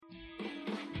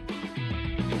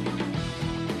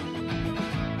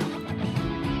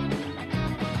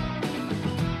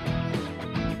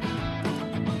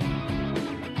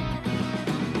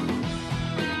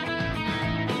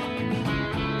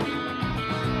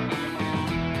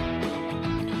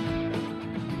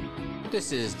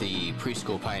This is the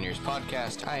Preschool Pioneers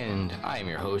Podcast, and I am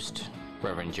your host,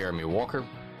 Reverend Jeremy Walker.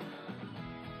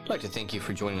 I'd like to thank you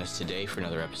for joining us today for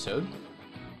another episode.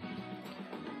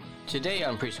 Today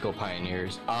on Preschool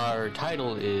Pioneers, our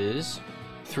title is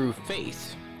Through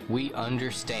Faith, We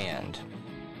Understand.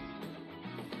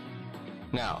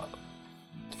 Now,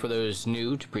 for those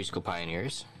new to Preschool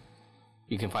Pioneers,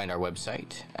 you can find our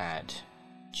website at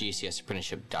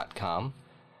gcsapprenticeship.com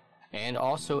and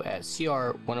also at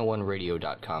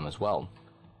cr101radio.com as well.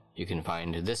 You can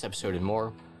find this episode and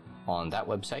more on that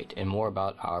website and more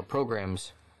about our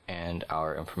programs and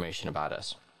our information about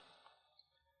us.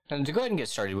 And to go ahead and get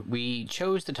started, we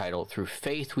chose the title, Through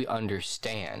Faith We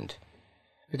Understand,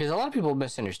 because a lot of people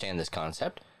misunderstand this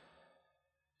concept.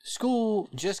 School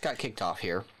just got kicked off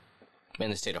here in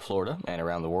the state of Florida and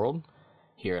around the world,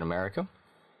 here in America.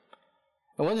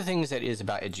 And one of the things that is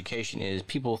about education is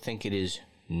people think it is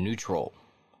neutral.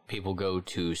 People go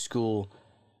to school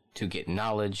to get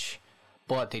knowledge,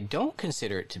 but they don't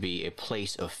consider it to be a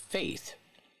place of faith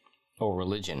or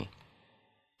religion.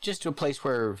 Just a place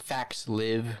where facts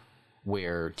live,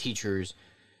 where teachers,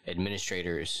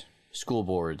 administrators, school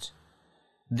boards,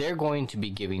 they're going to be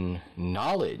giving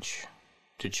knowledge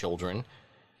to children,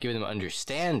 giving them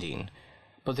understanding,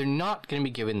 but they're not going to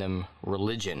be giving them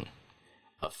religion,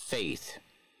 of faith.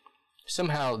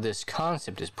 Somehow this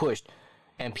concept is pushed,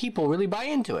 and people really buy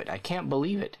into it. I can't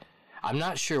believe it. I'm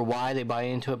not sure why they buy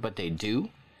into it, but they do.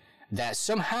 That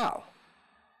somehow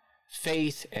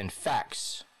faith and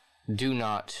facts do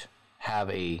not have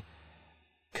a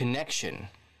connection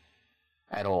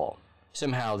at all.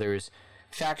 Somehow there's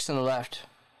facts on the left,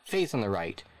 faith on the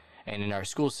right, and in our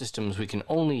school systems we can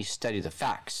only study the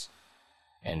facts.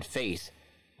 And faith,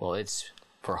 well, it's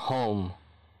for home,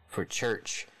 for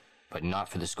church, but not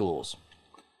for the schools.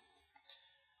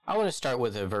 I want to start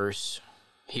with a verse,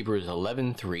 Hebrews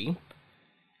 11:3.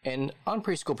 And on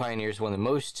Preschool Pioneers, one of the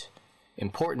most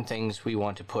important things we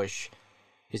want to push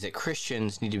is that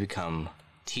Christians need to become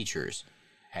teachers.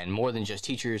 And more than just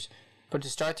teachers, but to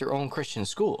start their own Christian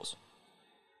schools.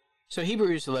 So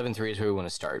Hebrews 11:3 is where we want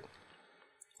to start.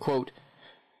 Quote,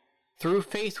 "Through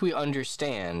faith we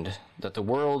understand that the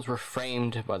worlds were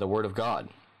framed by the word of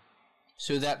God,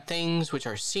 so that things which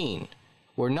are seen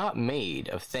were not made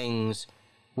of things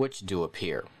which do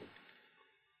appear."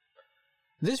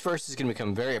 This verse is going to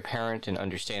become very apparent and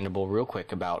understandable real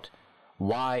quick about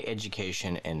why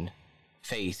education and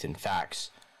faith and facts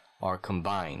are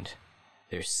combined.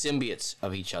 They're symbiotes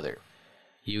of each other.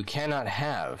 You cannot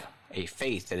have a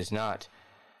faith that is not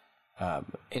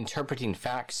interpreting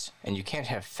facts, and you can't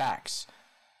have facts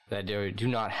that do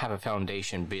not have a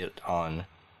foundation built on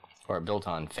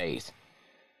faith.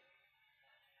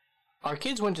 Our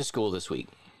kids went to school this week,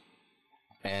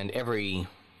 and every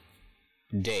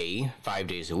day, 5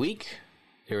 days a week,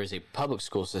 there is a public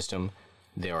school system,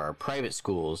 there are private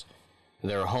schools,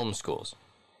 there are home schools.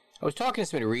 I was talking to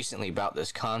somebody recently about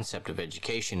this concept of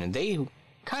education, and they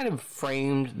kind of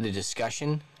framed the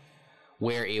discussion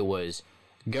where it was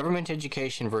government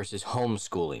education versus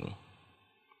homeschooling.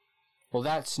 Well,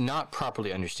 that's not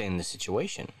properly understanding the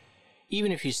situation.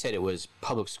 Even if you said it was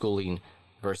public schooling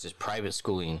versus private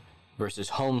schooling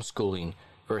versus homeschooling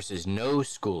versus no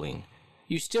schooling,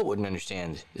 you still wouldn't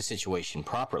understand the situation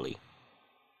properly.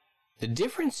 The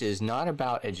difference is not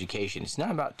about education. It's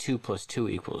not about 2 +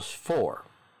 2 = 4.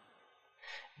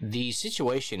 The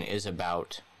situation is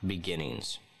about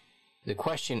beginnings. The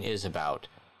question is about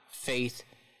faith,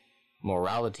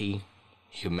 morality,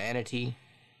 humanity,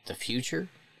 the future.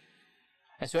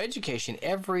 And so education,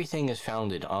 everything is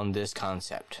founded on this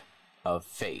concept of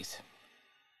faith.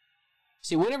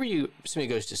 See, whenever somebody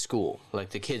goes to school, like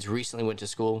the kids recently went to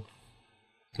school,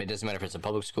 it doesn't matter if it's a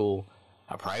public school,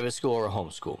 a private school, or a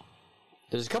home school.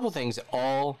 There's a couple things that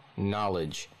all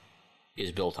knowledge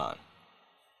is built on.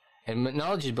 And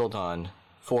knowledge is built on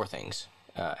 4 things,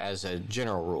 as a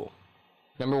general rule.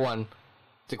 Number 1,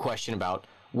 the question about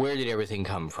where did everything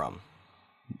come from?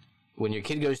 When your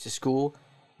kid goes to school,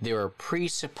 there are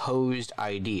presupposed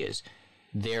ideas.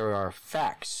 There are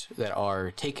facts that are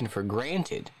taken for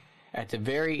granted at the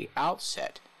very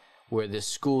outset, where this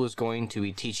school is going to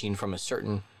be teaching from a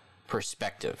certain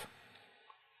perspective.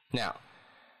 Now,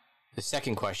 the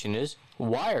second question is,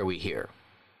 why are we here?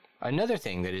 Another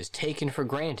thing that is taken for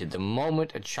granted the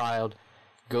moment a child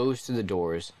goes through the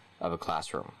doors of a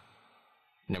classroom.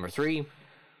 Number 3,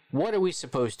 what are we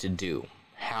supposed to do?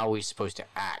 How are we supposed to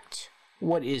act?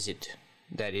 What is it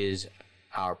that is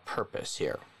our purpose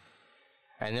here?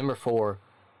 And number 4,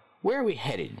 where are we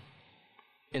headed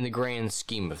in the grand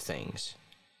scheme of things?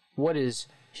 What is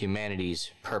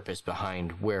humanity's purpose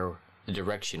behind where the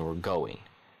direction we're going?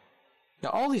 Now,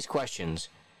 all these questions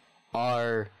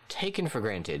are taken for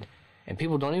granted, and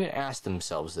people don't even ask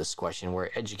themselves this question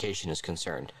where education is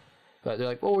concerned. But they're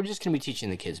like, well, we're just going to be teaching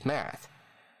the kids math.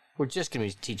 We're just going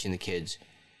to be teaching the kids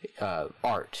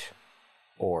art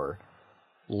or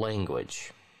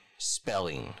language,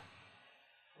 spelling.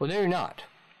 Well, no, you're not.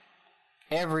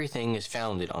 Everything is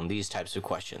founded on these types of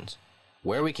questions.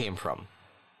 Where we came from,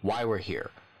 why we're here,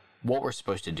 what we're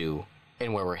supposed to do,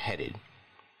 and where we're headed.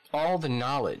 All the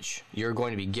knowledge you're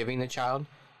going to be giving the child,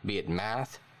 be it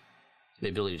math, the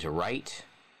ability to write,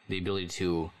 the ability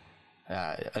to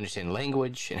understand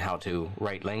language and how to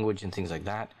write language and things like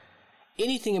that,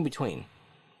 anything in between,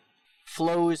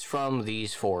 flows from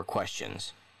these 4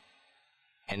 questions.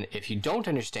 And if you don't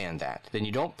understand that, then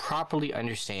you don't properly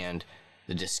understand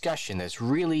the discussion that's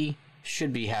really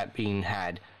should be being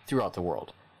had throughout the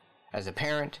world. As a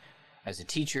parent, as a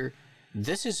teacher,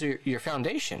 this is your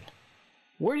foundation.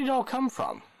 Where did it all come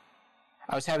from?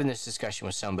 I was having this discussion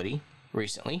with somebody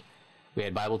recently. We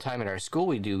had Bible time at our school.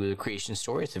 We do the creation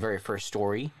story. It's the very first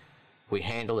story we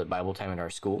handle at Bible time at our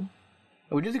school.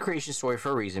 And we do the creation story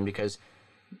for a reason, because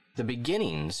the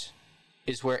beginnings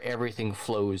is where everything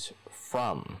flows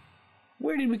from.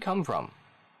 Where did we come from?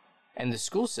 And the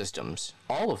school systems,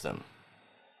 all of them,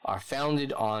 are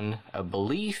founded on a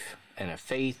belief and a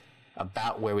faith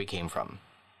about where we came from.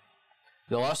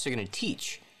 They're also going to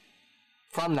teach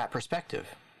from that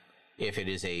perspective. If it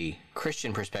is a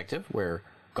Christian perspective where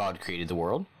God created the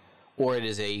world, or it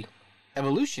is a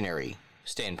evolutionary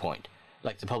standpoint,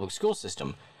 like the public school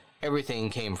system, everything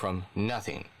came from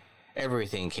nothing.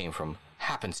 Everything came from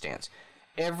happenstance.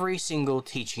 Every single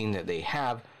teaching that they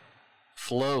have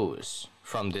flows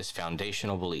from this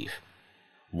foundational belief.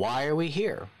 Why are we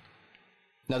here?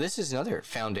 Now, this is another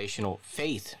foundational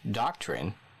faith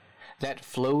doctrine that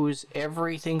flows,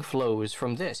 everything flows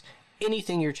from this.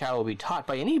 Anything your child will be taught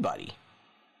by anybody,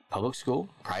 public school,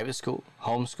 private school,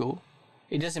 homeschool,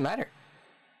 it doesn't matter.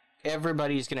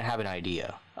 Everybody's going to have an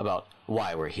idea about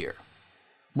why we're here,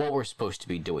 what we're supposed to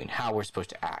be doing, how we're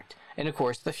supposed to act, and of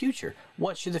course, the future.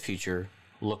 What should the future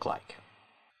look like?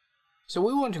 So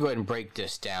we want to go ahead and break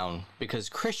this down, because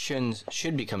Christians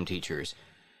should become teachers,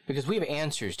 because we have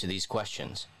answers to these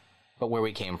questions about where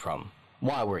we came from,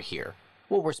 why we're here,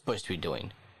 what we're supposed to be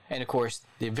doing, and of course,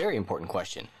 the very important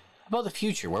question about the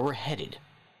future, where we're headed.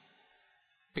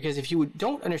 Because if you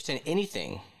don't understand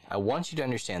anything, I want you to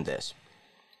understand this.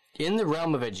 In the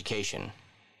realm of education,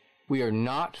 we are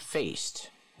not faced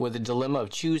with the dilemma of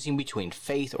choosing between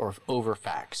faith or over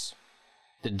facts.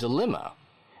 The dilemma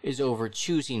is over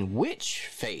choosing which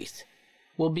faith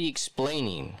will be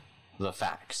explaining the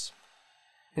facts.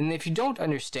 And if you don't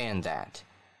understand that,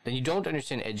 then you don't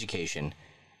understand education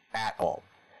at all.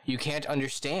 You can't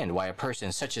understand why a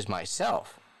person such as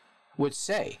myself would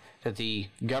say that the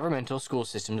governmental school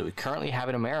system that we currently have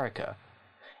in America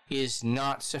is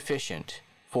not sufficient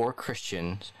for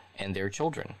Christians and their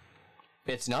children.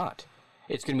 It's not.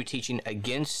 It's going to be teaching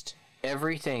against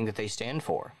everything that they stand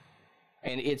for.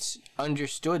 And it's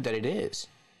understood that it is.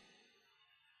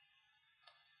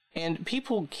 And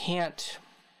people can't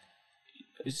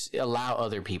allow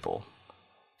other people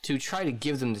to try to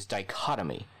give them this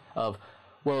dichotomy of,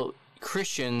 well,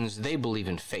 Christians, they believe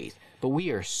in faith, but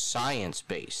we are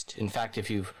science-based. In fact,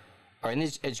 if you are in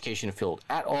this education field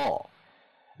at all,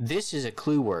 this is a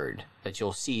clue word that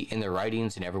you'll see in the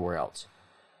writings and everywhere else.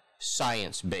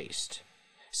 Science-based.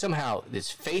 Somehow,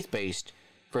 it's faith-based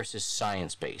versus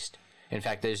science-based. In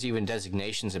fact, there's even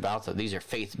designations about that. These are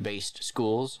faith-based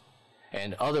schools,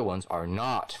 and other ones are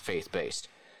not faith-based.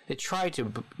 They try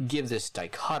to give this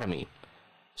dichotomy.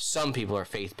 Some people are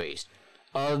faith-based.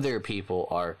 Other people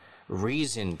are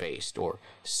reason-based or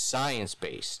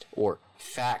science-based or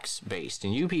facts-based.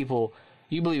 And you people,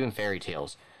 you believe in fairy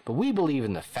tales, but we believe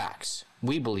in the facts.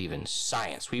 We believe in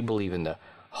science. We believe in the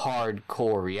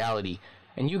hardcore reality.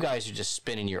 And you guys are just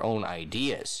spinning your own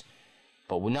ideas,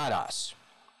 but not us.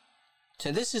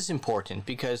 So this is important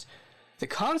because the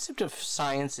concept of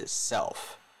science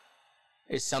itself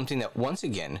is something that, once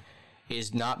again,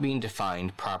 is not being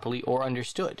defined properly or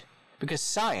understood. Because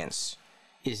science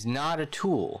is not a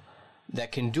tool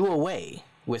that can do away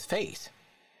with faith.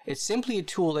 It's simply a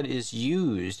tool that is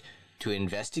used to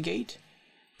investigate,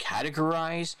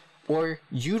 categorize, or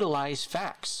utilize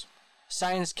facts.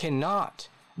 Science cannot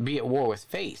be at war with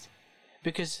faith,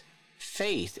 because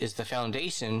faith is the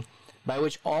foundation by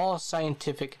which all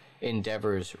scientific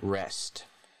endeavors rest.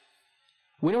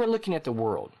 When we're looking at the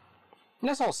world, and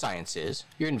that's all science is,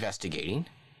 you're investigating.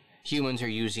 Humans are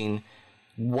using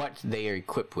what they are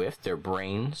equipped with, their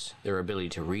brains, their ability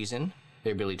to reason,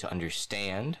 their ability to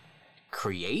understand,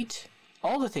 create,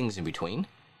 all the things in between.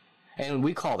 And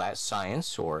we call that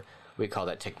science, or we call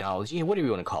that technology, whatever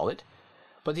you want to call it.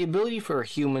 But the ability for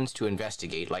humans to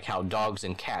investigate, like how dogs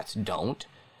and cats don't,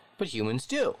 but humans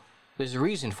do. There's a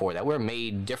reason for that. We're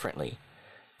made differently.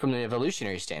 From an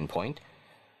evolutionary standpoint,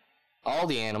 all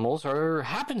the animals are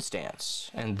happenstance,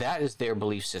 and that is their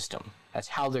belief system. That's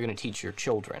how they're going to teach your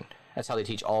children. That's how they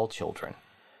teach all children.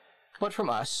 But from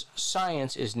us,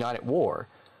 science is not at war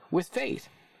with faith.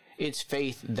 It's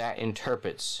faith that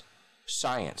interprets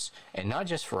science, and not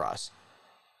just for us,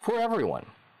 for everyone.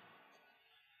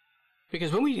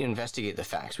 Because when we investigate the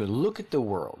facts, we look at the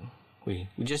world, we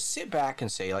just sit back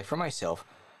and say, like for myself,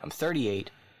 I'm 38,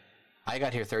 I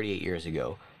got here 38 years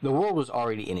ago, the world was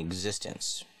already in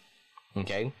existence,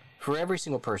 okay? For every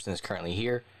single person that's currently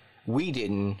here, we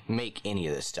didn't make any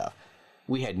of this stuff.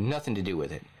 We had nothing to do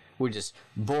with it. We're just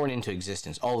born into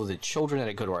existence. All of the children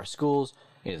that go to our schools,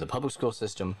 into the public school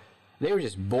system, they were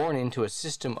just born into a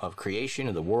system of creation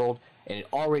of the world, and it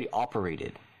already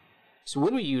operated. So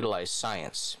when we utilize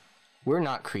science, we're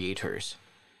not creators.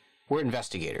 We're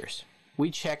investigators.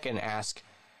 We check and ask,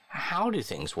 how do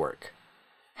things work?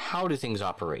 How do things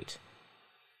operate?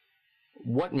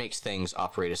 What makes things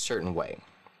operate a certain way?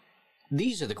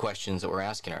 These are the questions that we're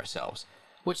asking ourselves,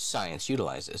 which science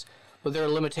utilizes. But there are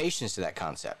limitations to that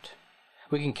concept.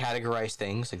 We can categorize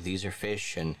things like these are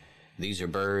fish and these are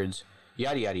birds,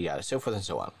 yada yada yada, so forth and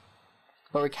so on.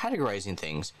 But we're categorizing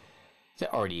things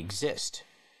that already exist.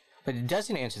 But it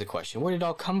doesn't answer the question, where did it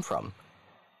all come from?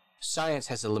 Science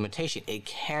has a limitation. It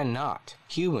cannot,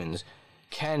 humans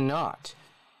cannot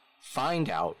find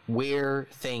out where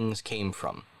things came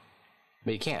from.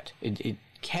 But it can't. It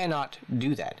cannot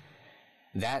do that.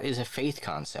 That is a faith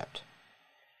concept.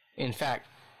 In fact,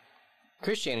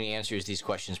 Christianity answers these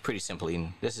questions pretty simply,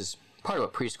 and this is part of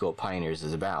what Preschool Pioneers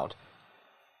is about.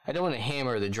 I don't want to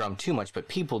hammer the drum too much, but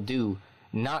people do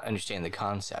not understand the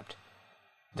concept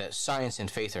that science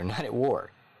and faith are not at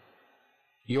war.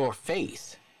 Your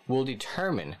faith will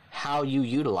determine how you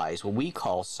utilize what we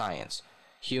call science,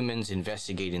 humans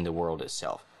investigating the world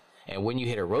itself. And when you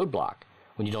hit a roadblock,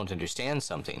 when you don't understand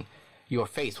something, your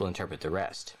faith will interpret the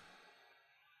rest.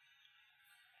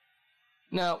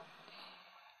 Now,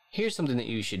 here's something that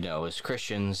you should know as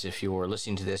Christians. If you're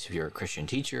listening to this, if you're a Christian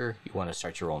teacher, you want to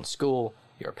start your own school,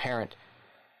 you're a parent,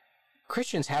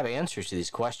 Christians have answers to these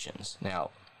questions.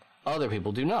 Now, other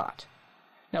people do not.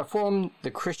 Now, from the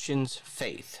Christian's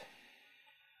faith,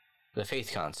 the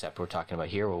faith concept we're talking about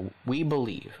here, what we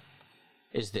believe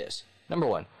is this. Number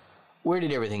one, where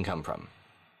did everything come from?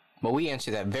 Well, we answer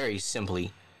that very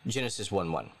simply, Genesis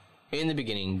 1:1. In the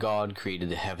beginning, God created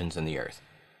the heavens and the earth.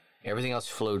 Everything else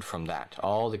flowed from that.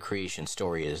 All the creation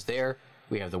story is there.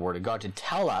 We have the Word of God to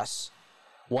tell us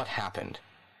what happened.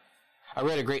 I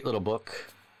read a great little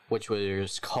book, which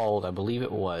was called, I believe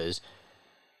it was,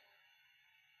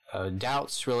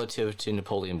 Doubts Relative to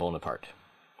Napoleon Bonaparte.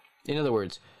 In other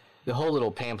words, the whole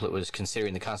little pamphlet was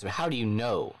considering the concept, how do you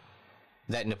know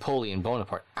that Napoleon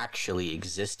Bonaparte actually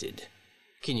existed?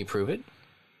 Can you prove it?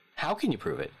 How can you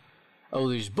prove it? Oh,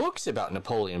 there's books about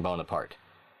Napoleon Bonaparte.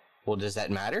 Well, does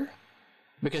that matter?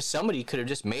 Because somebody could have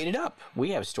just made it up.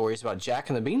 We have stories about Jack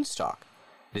and the Beanstalk.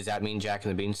 Does that mean Jack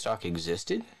and the Beanstalk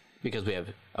existed? Because we have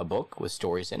a book with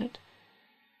stories in it?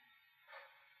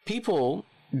 People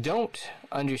don't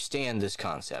understand this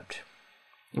concept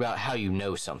about how you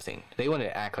know something. They want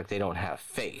to act like they don't have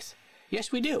faith.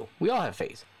 Yes, we do. We all have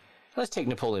faith. Let's take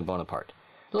Napoleon Bonaparte.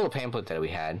 The little pamphlet that we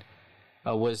had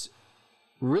was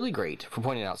really great for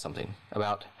pointing out something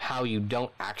about how you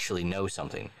don't actually know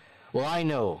something. Well, I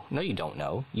know. No, you don't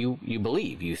know. You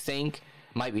believe. You think.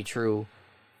 Might be true.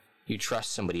 You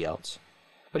trust somebody else.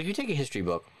 But if you take a history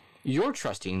book, you're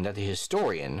trusting that the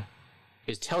historian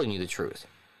is telling you the truth.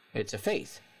 It's a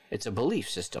faith. It's a belief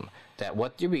system that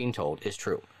what you're being told is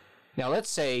true. Now, let's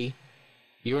say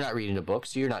you're not reading a book,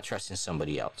 so you're not trusting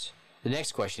somebody else. The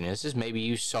next question is maybe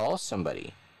you saw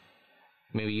somebody.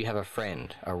 Maybe you have a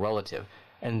friend, a relative,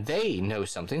 and they know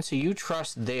something, so you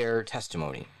trust their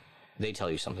testimony. They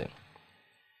tell you something.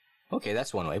 Okay,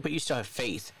 that's one way, but you still have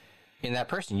faith in that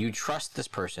person. You trust this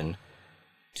person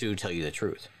to tell you the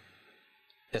truth.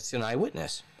 That's an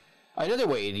eyewitness. Another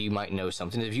way you might know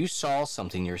something is if you saw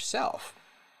something yourself.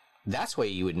 That's why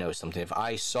you would know something. If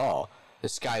I saw the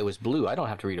sky was blue, I don't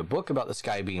have to read a book about the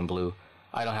sky being blue.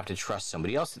 I don't have to trust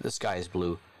somebody else that the sky is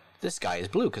blue. The sky is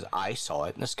blue because I saw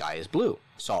it and the sky is blue.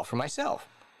 Saw it for myself.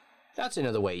 That's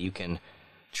another way you can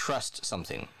trust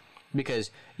something.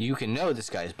 Because you can know the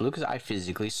sky is blue because I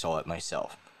physically saw it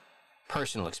myself.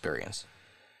 Personal experience.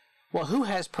 Well, who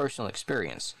has personal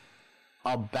experience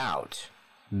about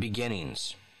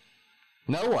beginnings?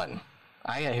 No one.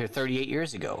 I got here 38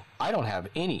 years ago. I don't have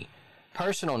any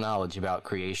personal knowledge about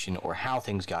creation or how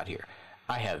things got here.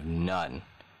 I have none.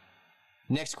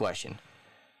 Next question.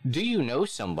 Do you know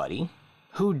somebody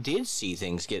who did see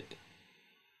things get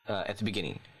at the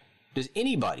beginning? Does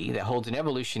anybody that holds an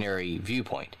evolutionary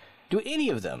viewpoint, do any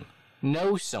of them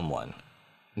know someone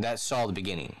that saw the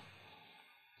beginning?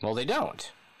 Well, they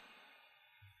don't.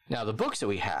 Now, the books that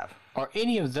we have, are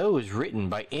any of those written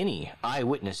by any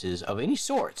eyewitnesses of any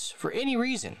sorts for any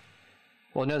reason?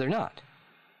 Well, no, they're not.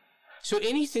 So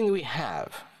anything that we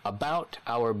have about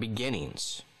our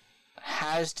beginnings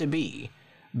has to be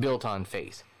built on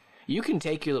faith. You can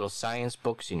take your little science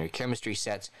books and your chemistry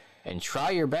sets and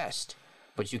try your best,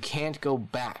 but you can't go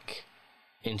back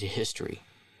into history.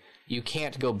 You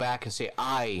can't go back and say,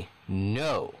 I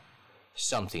know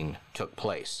something took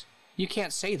place. You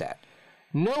can't say that.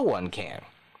 No one can.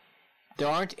 There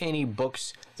aren't any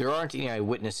books. There aren't any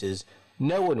eyewitnesses.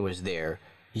 No one was there.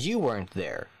 You weren't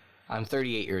there. I'm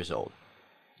 38 years old.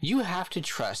 You have to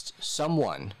trust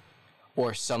someone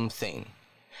or something.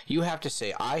 You have to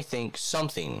say, I think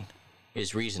something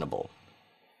is reasonable.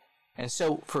 And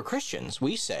so for Christians,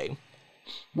 we say,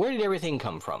 where did everything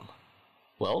come from?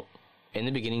 Well, in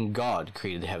the beginning, God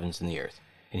created the heavens and the earth.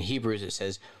 In Hebrews, it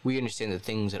says, we understand that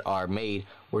things that are made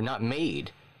were not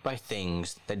made by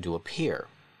things that do appear.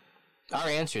 Our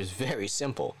answer is very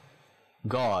simple.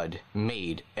 God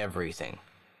made everything.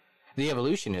 The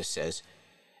evolutionist says,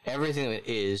 everything that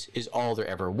is all there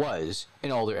ever was,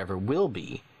 and all there ever will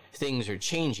be. Things are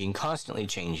changing, constantly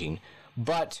changing,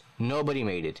 but nobody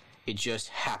made it. It just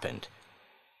happened.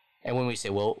 And when we say,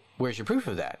 well, where's your proof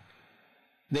of that?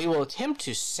 They will attempt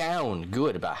to sound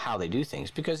good about how they do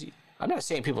things, because I'm not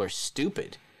saying people are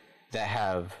stupid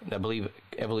that believe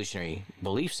evolutionary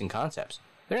beliefs and concepts.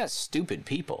 They're not stupid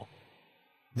people.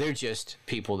 They're just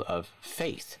people of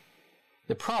faith.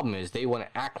 The problem is they want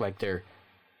to act like they're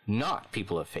not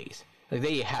people of faith. Like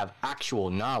they have actual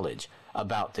knowledge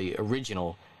about the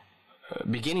original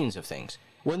beginnings of things,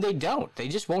 when they don't. They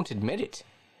just won't admit it.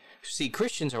 See,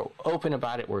 Christians are open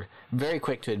about it. We're very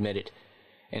quick to admit it.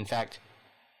 In fact,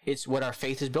 it's what our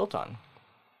faith is built on.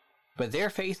 But their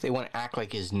faith, they want to act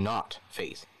like is not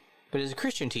faith. But as a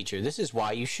Christian teacher, this is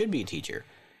why you should be a teacher.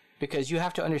 Because you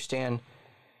have to understand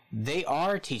they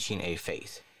are teaching a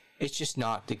faith. It's just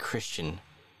not the Christian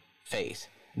faith.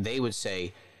 They would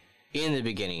say, in the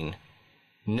beginning,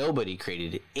 nobody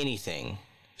created anything.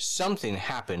 Something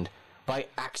happened by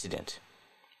accident.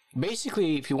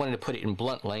 Basically, if you wanted to put it in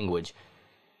blunt language,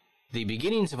 the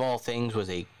beginnings of all things was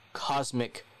a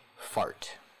cosmic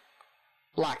fart.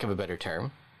 Lack of a better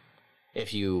term,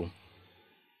 if you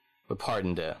would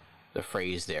pardon the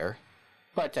phrase there.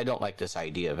 But I don't like this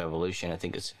idea of evolution. I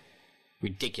think it's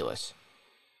ridiculous.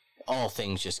 All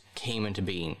things just came into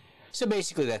being. So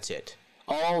basically that's it.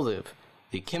 All the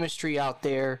chemistry out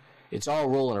there, it's all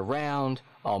rolling around,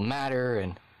 all matter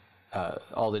and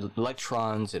all the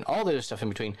electrons and all the other stuff in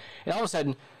between. And all of a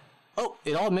sudden,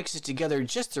 it all mixes together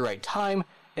just the right time,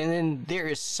 and then there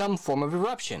is some form of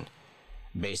eruption.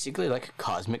 Basically like a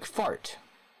cosmic fart.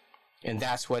 And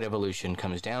that's what evolution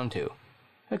comes down to.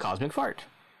 A cosmic fart.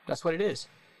 That's what it is.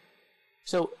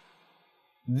 So,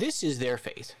 this is their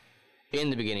faith. In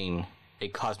the beginning, a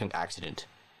cosmic accident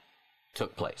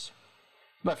took place.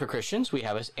 But for Christians, we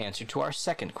have an answer to our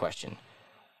second question.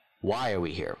 Why are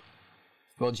we here?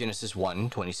 Well, Genesis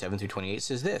 1:27-28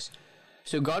 says this.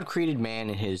 So God created man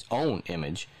in his own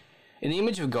image. In the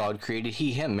image of God created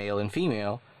he him, male and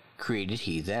female, created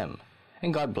he them.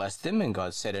 And God blessed them, and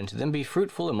God said unto them, Be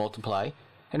fruitful and multiply,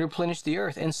 and replenish the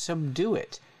earth, and subdue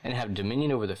it, and have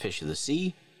dominion over the fish of the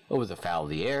sea, over the fowl of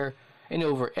the air, and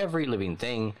over every living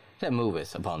thing that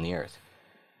moveth upon the earth.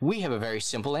 We have a very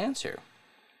simple answer.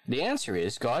 The answer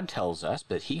is God tells us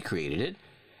that he created it,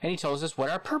 and he tells us what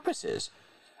our purpose is.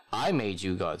 I made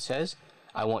you, God says.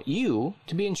 I want you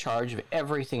to be in charge of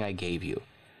everything I gave you.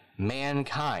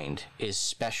 Mankind is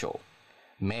special.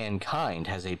 Mankind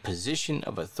has a position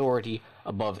of authority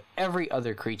above every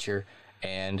other creature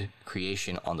and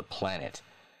creation on the planet.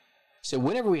 So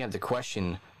whenever we have the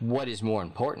question, what is more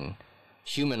important,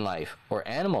 human life or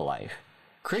animal life,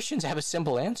 Christians have a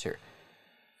simple answer.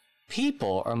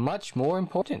 People are much more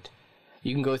important.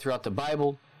 You can go throughout the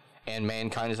Bible, and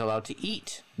mankind is allowed to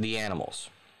eat the animals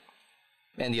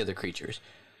and the other creatures,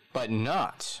 but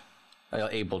not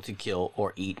able to kill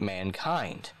or eat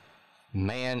mankind.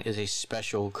 Man is a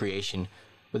special creation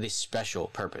with a special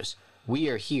purpose. We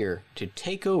are here to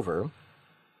take over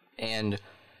and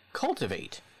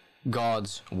cultivate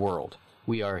God's world.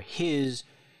 We are his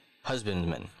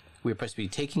husbandmen. We're supposed to be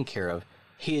taking care of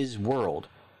his world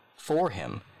for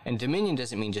him. And dominion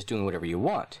doesn't mean just doing whatever you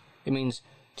want. It means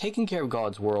taking care of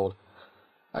God's world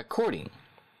according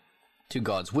to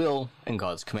God's will and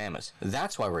God's commandments.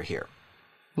 That's why we're here.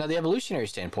 Now, the evolutionary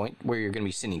standpoint, where you're going to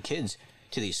be sending kids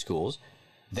to these schools,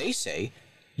 they say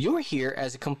you're here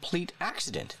as a complete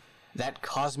accident. That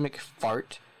cosmic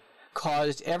fart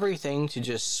caused everything to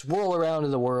just swirl around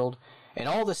in the world, and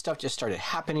all this stuff just started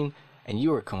happening, and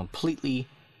you are completely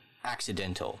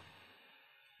accidental.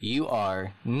 You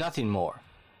are nothing more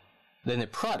than the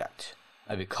product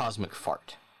of a cosmic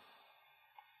fart.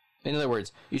 In other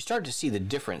words, you start to see the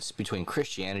difference between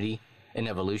Christianity and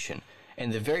evolution,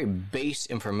 and the very base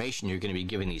information you're going to be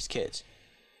giving these kids.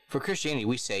 For Christianity,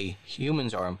 we say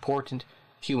humans are important,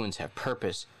 humans have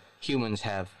purpose, humans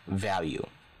have value.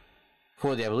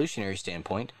 For the evolutionary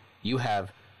standpoint, you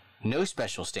have no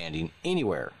special standing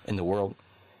anywhere in the world.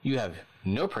 You have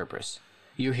no purpose.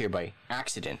 You're here by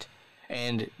accident,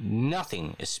 and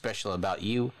nothing is special about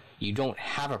you. You don't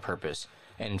have a purpose,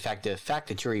 and in fact, the fact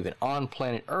that you're even on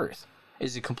planet Earth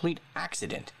is a complete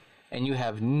accident, and you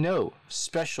have no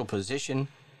special position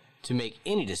to make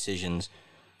any decisions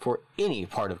for any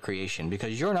part of creation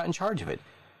because you're not in charge of it.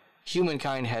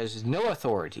 Humankind has no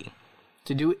authority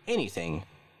to do anything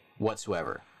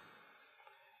whatsoever.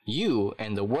 You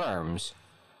and the worms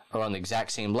are on the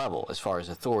exact same level as far as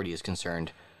authority is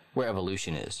concerned, where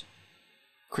evolution is.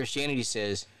 Christianity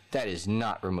says that is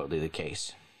not remotely the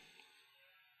case.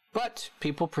 But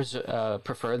people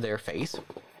prefer their faith,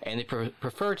 and they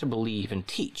prefer to believe and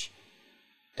teach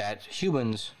that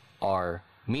humans are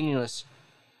meaningless,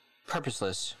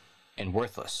 purposeless, and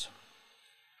worthless.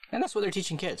 And that's what they're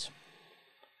teaching kids.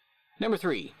 Number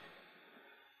 3,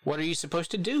 what are you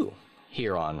supposed to do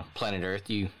here on planet Earth?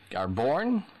 You are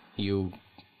born, you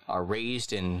are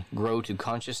raised and grow to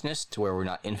consciousness to where we're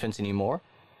not infants anymore,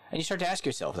 and you start to ask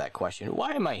yourself that question: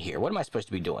 why am I here? What am I supposed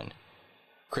to be doing?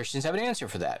 Christians have an answer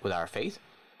for that with our faith.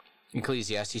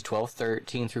 Ecclesiastes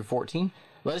 12:13 through 14.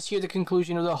 Let us hear the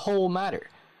conclusion of the whole matter.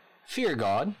 Fear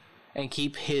God and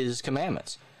keep his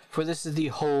commandments, for this is the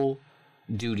whole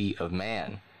duty of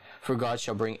man. For God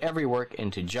shall bring every work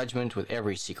into judgment with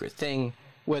every secret thing,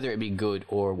 whether it be good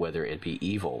or whether it be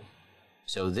evil.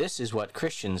 So this is what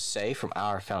Christians say from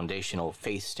our foundational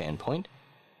faith standpoint.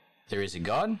 There is a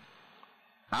God.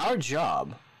 Our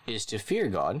job is to fear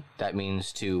God. That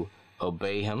means to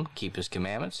obey him, keep his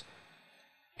commandments,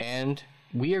 and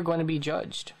we are going to be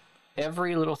judged.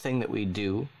 Every little thing that we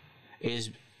do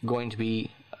is going to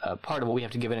be a part of what we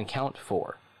have to give an account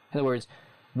for. In other words,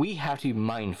 we have to be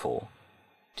mindful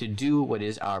to do what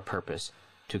is our purpose,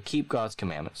 to keep God's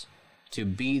commandments, to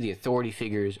be the authority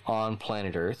figures on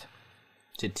planet Earth,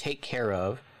 to take care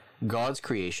of God's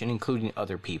creation, including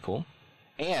other people,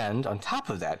 and on top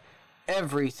of that,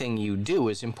 everything you do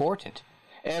is important.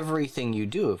 Everything you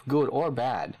do, if good or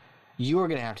bad, you are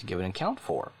going to have to give an account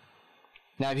for.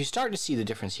 Now, if you start to see the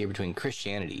difference here between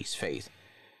Christianity's faith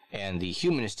and the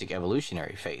humanistic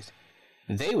evolutionary faith,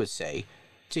 they would say,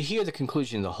 to hear the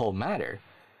conclusion of the whole matter,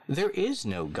 there is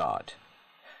no God.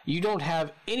 You don't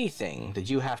have anything that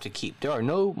you have to keep. There are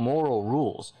no moral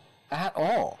rules at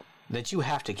all that you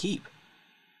have to keep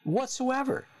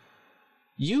whatsoever.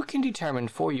 You can determine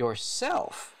for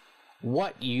yourself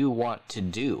what you want to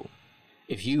do.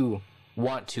 If you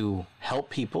want to help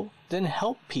people, then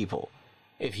help people.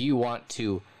 If you want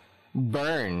to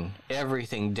burn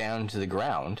everything down to the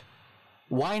ground,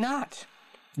 why not?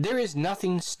 There is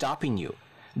nothing stopping you.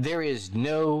 There is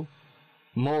no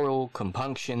moral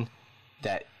compunction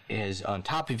that is on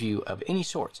top of you of any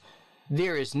sorts.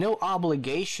 There is no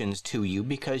obligations to you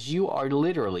because you are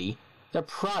literally the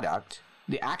product,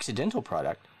 the accidental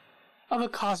product, of a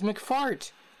cosmic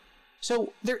fart.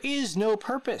 So there is no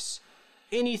purpose.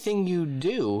 Anything you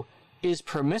do is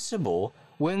permissible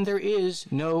when there is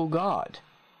no God.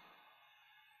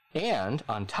 And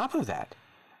on top of that,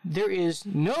 there is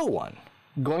no one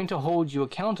going to hold you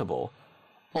accountable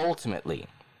ultimately.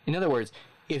 In other words,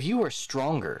 if you are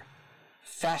stronger,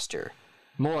 faster,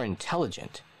 more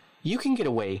intelligent, you can get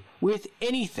away with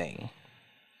anything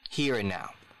here and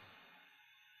now.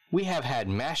 We have had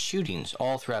mass shootings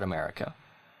all throughout America.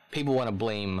 People want to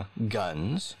blame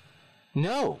guns.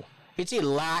 No, it's a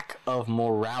lack of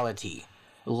morality,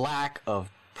 lack of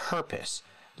purpose,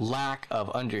 lack of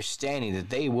understanding that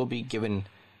they will be given,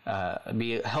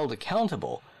 be held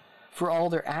accountable for all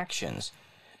their actions.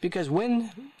 Because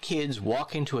when kids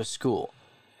walk into a school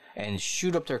and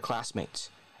shoot up their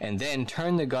classmates and then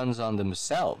turn the guns on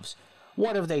themselves,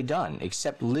 what have they done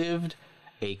except lived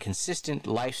a consistent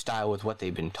lifestyle with what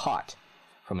they've been taught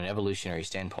from an evolutionary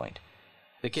standpoint?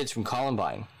 The kids from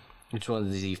Columbine, which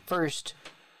was the first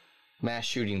mass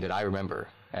shooting that I remember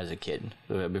as a kid.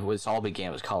 Before this all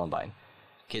began was Columbine.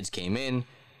 Kids came in,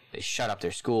 they shut up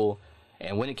their school,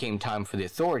 And when it came time for the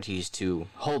authorities to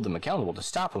hold them accountable, to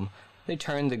stop them, they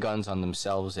turned the guns on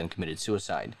themselves and committed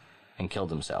suicide and killed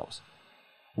themselves.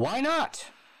 Why not?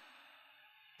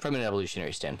 From an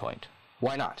evolutionary standpoint.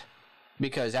 Why not?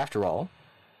 Because after all,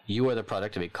 you are the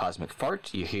product of a cosmic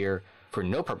fart. You're here for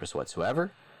no purpose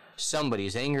whatsoever.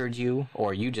 Somebody's angered you,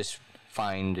 or you just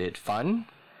find it fun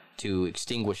to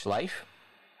extinguish life.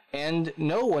 And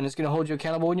no one is going to hold you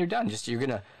accountable when you're done. You're going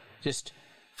to just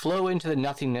flow into the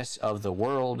nothingness of the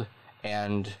world,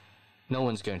 and no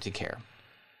one's going to care.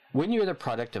 When you're the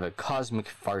product of a cosmic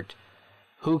fart,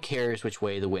 who cares which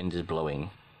way the wind is blowing?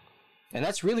 And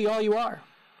that's really all you are.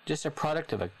 Just a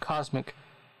product of a cosmic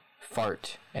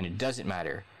fart, and it doesn't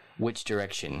matter which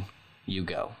direction you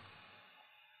go.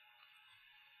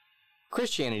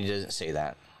 Christianity doesn't say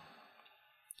that.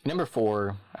 Number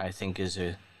 4, I think, is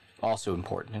also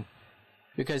important,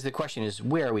 because the question is,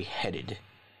 where are we headed?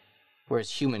 Where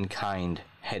is humankind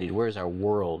headed? Where is our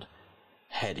world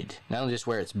headed? Not only just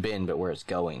where it's been, but where it's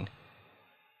going.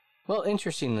 Well,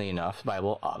 interestingly enough, the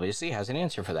Bible obviously has an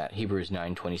answer for that. Hebrews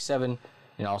 9:27,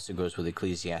 and also goes with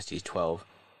Ecclesiastes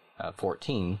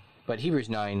 12:14. But Hebrews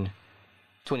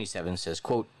 9:27 says,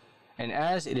 quote, "And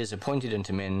as it is appointed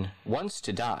unto men once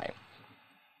to die,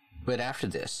 but after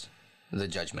this, the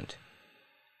judgment."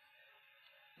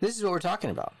 This is what we're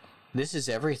talking about. This is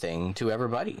everything to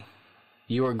everybody.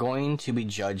 You are going to be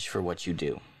judged for what you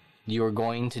do. You are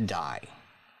going to die.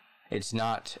 It's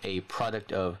not a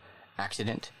product of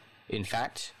accident. In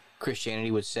fact, Christianity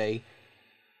would say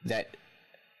that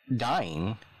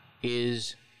dying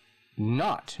is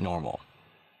not normal.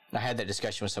 I had that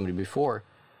discussion with somebody before,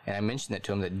 and I mentioned that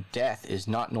to him, that death is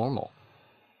not normal.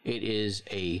 It is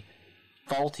a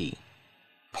faulty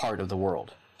part of the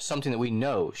world, something that we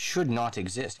know should not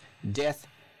exist. Death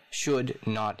should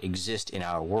not exist in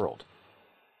our world.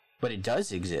 But it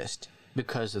does exist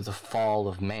because of the fall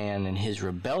of man and his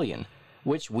rebellion,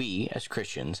 which we, as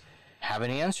Christians, have an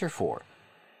answer for.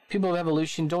 People of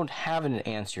evolution don't have an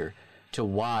answer to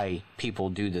why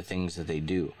people do the things that they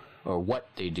do, or what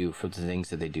they do for the things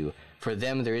that they do. For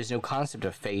them, there is no concept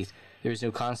of faith. There is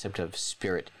no concept of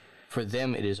spirit. For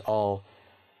them, it is all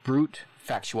brute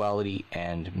factuality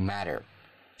and matter.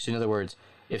 So in other words,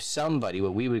 if somebody,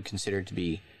 what we would consider to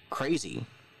be crazy,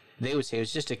 they would say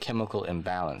it's just a chemical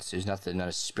imbalance. There's not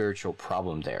a spiritual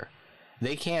problem there.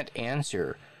 They can't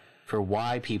answer for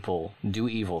why people do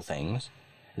evil things.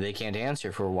 They can't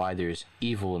answer for why there's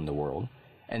evil in the world.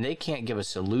 And they can't give a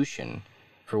solution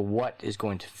for what is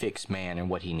going to fix man and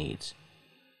what he needs.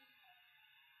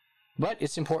 But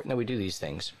it's important that we do these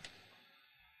things.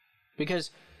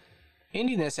 Because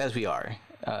ending this as we are,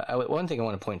 one thing I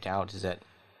want to point out is that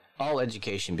all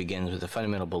education begins with the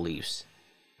fundamental beliefs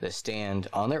that stand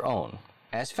on their own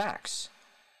as facts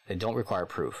that don't require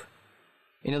proof.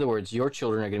 In other words, your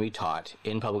children are going to be taught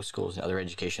in public schools and other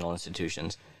educational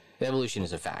institutions that evolution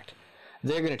is a fact.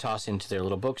 They're going to toss into their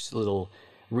little books little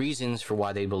reasons for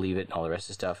why they believe it and all the rest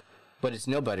of stuff, but it's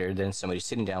no better than somebody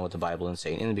sitting down with the Bible and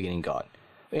saying, in the beginning, God.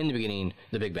 In the beginning,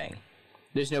 the Big Bang.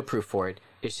 There's no proof for it.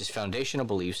 It's just foundational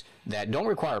beliefs that don't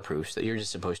require proofs, that you're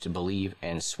just supposed to believe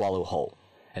and swallow whole.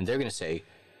 And they're going to say,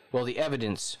 well, the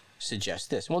evidence suggests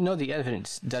this. Well, no, the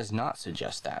evidence does not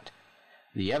suggest that.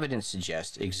 The evidence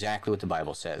suggests exactly what the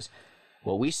Bible says.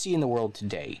 What we see in the world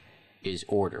today is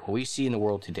order. What we see in the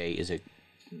world today is a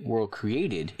world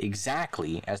created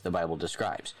exactly as the Bible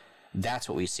describes. That's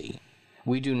what we see.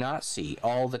 We do not see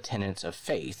all the tenets of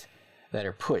faith that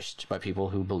are pushed by people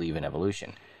who believe in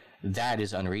evolution. That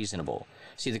is unreasonable.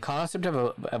 See, the concept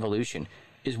of evolution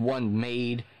is one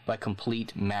made by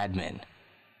complete madmen.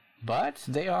 But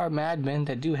they are madmen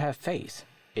that do have faith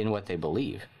in what they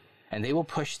believe, and they will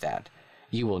push that.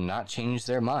 You will not change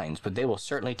their minds, but they will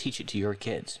certainly teach it to your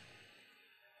kids.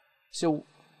 So,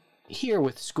 here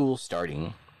with school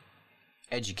starting,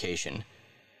 education,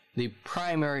 the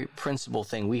primary principal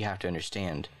thing we have to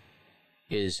understand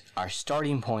is our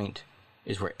starting point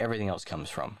is where everything else comes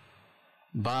from.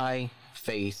 By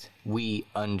faith, we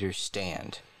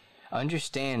understand.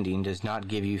 Understanding does not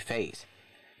give you faith.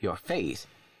 Your faith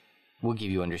will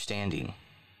give you understanding.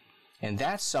 And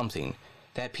that's something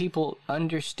that people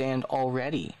understand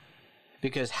already.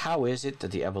 Because how is it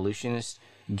that the evolutionist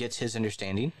gets his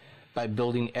understanding? By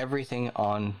building everything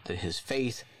on his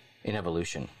faith in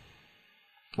evolution.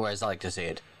 Or as I like to say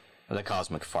it, the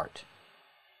cosmic fart.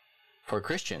 For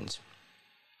Christians,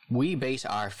 we base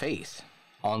our faith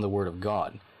on the Word of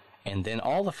God, and then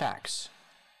all the facts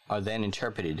are then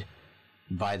interpreted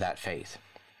by that faith.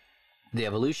 The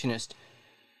evolutionist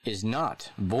is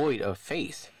not void of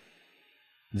faith.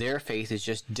 Their faith is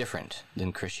just different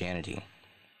than Christianity.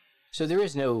 So there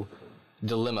is no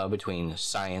dilemma between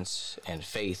science and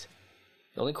faith.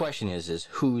 The only question is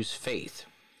whose faith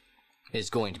is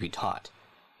going to be taught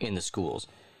in the schools.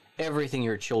 Everything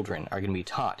your children are going to be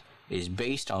taught is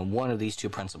based on one of these two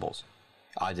principles,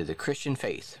 either the Christian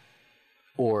faith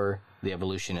or the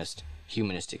evolutionist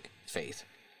humanistic faith.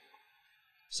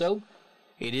 So,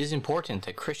 it is important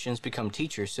that Christians become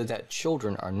teachers so that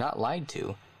children are not lied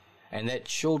to, and that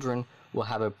children will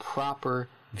have a proper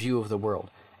view of the world.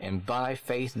 And by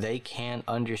faith, they can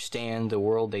understand the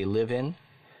world they live in.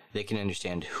 They can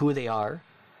understand who they are.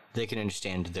 They can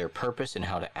understand their purpose and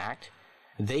how to act.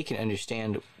 They can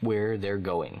understand where they're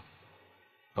going.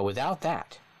 But without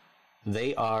that,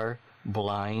 they are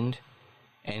blind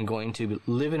and going to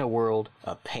live in a world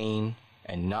of pain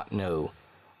and not know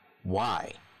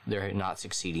why they're not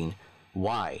succeeding,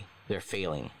 why they're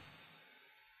failing.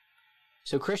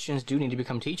 So Christians do need to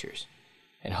become teachers.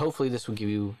 And hopefully this will give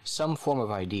you some form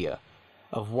of idea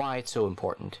of why it's so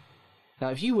important. Now,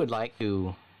 if you would like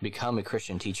to become a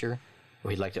Christian teacher,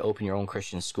 or you'd like to open your own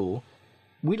Christian school,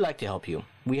 we'd like to help you.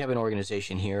 We have an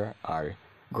organization here, our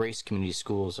Grace Community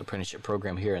Schools Apprenticeship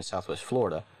Program here in Southwest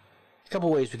Florida. A couple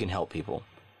ways we can help people.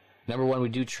 Number one, we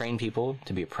do train people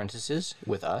to be apprentices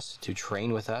with us, to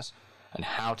train with us on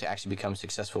how to actually become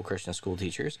successful Christian school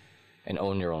teachers and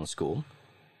own your own school.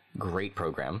 Great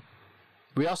program.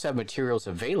 We also have materials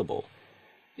available.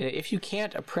 If you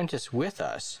can't apprentice with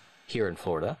us here in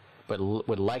Florida, but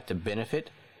would like to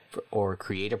benefit or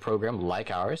create a program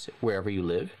like ours wherever you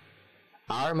live,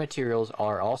 our materials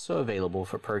are also available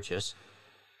for purchase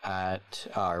at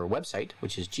our website,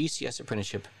 which is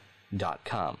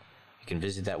gcsapprenticeship.com. You can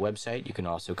visit that website. You can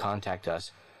also contact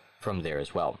us from there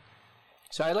as well.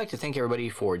 So I'd like to thank everybody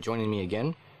for joining me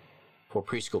again for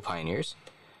Preschool Pioneers.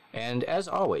 And as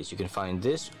always, you can find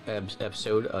this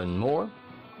episode and more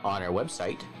on our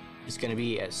website. It's going to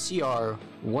be at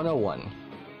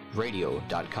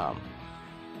cr101radio.com.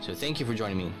 So thank you for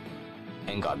joining me,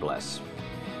 and God bless.